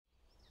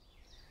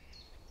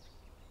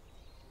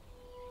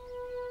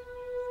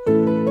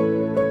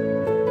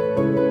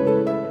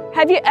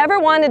Have you ever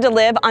wanted to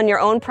live on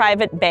your own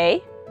private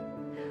bay?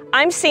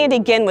 I'm Sandy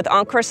Ginn with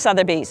Encore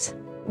Sotheby's.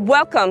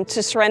 Welcome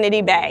to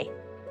Serenity Bay.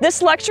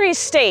 This luxury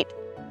estate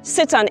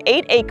sits on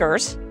 8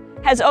 acres,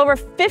 has over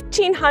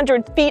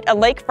 1,500 feet of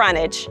lake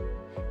frontage,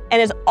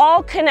 and is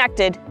all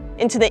connected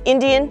into the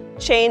Indian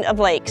chain of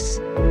lakes.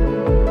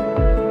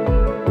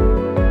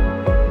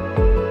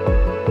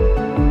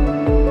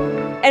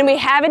 And we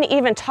haven't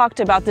even talked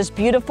about this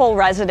beautiful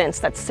residence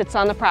that sits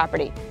on the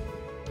property.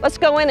 Let's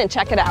go in and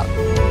check it out.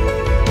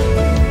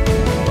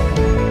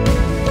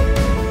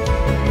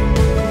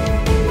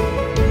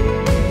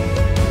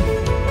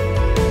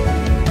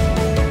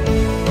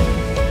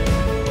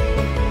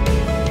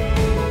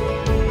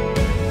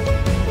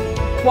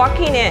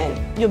 Walking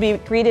in, you'll be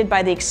greeted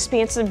by the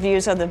expansive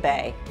views of the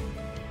bay.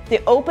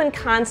 The open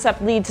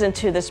concept leads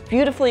into this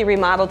beautifully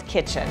remodeled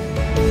kitchen.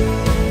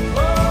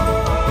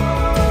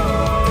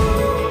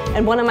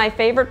 And one of my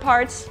favorite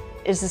parts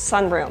is the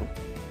sunroom.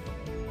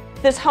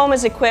 This home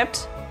is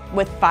equipped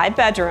with 5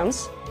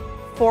 bedrooms,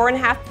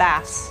 4.5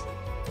 baths,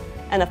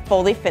 and a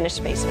fully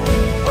finished basement.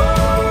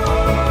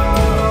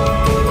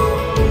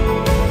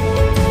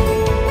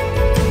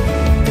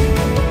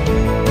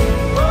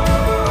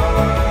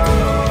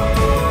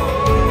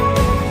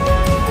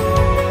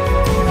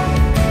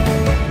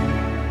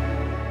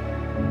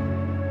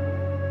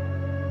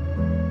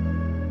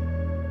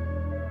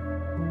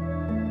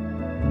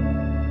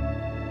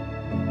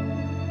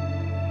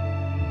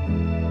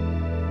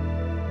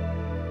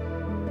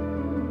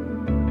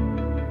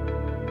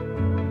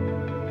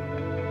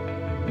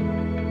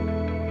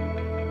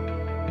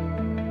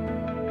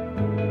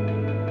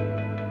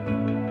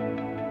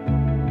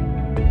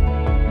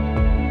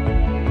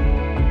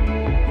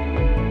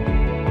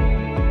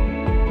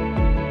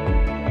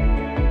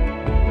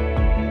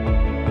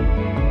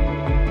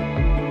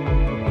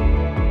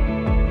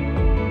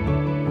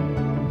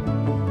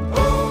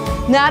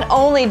 Not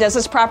only does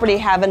this property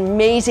have an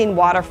amazing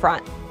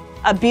waterfront,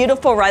 a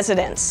beautiful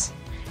residence,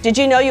 did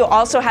you know you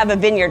also have a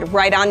vineyard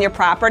right on your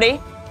property?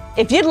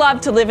 If you'd love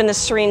to live in a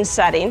serene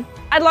setting,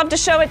 I'd love to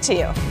show it to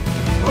you.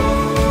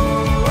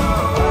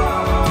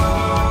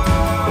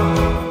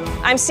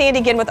 I'm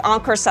Sandy Ginn with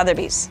Encore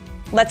Sotheby's.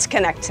 Let's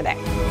connect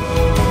today.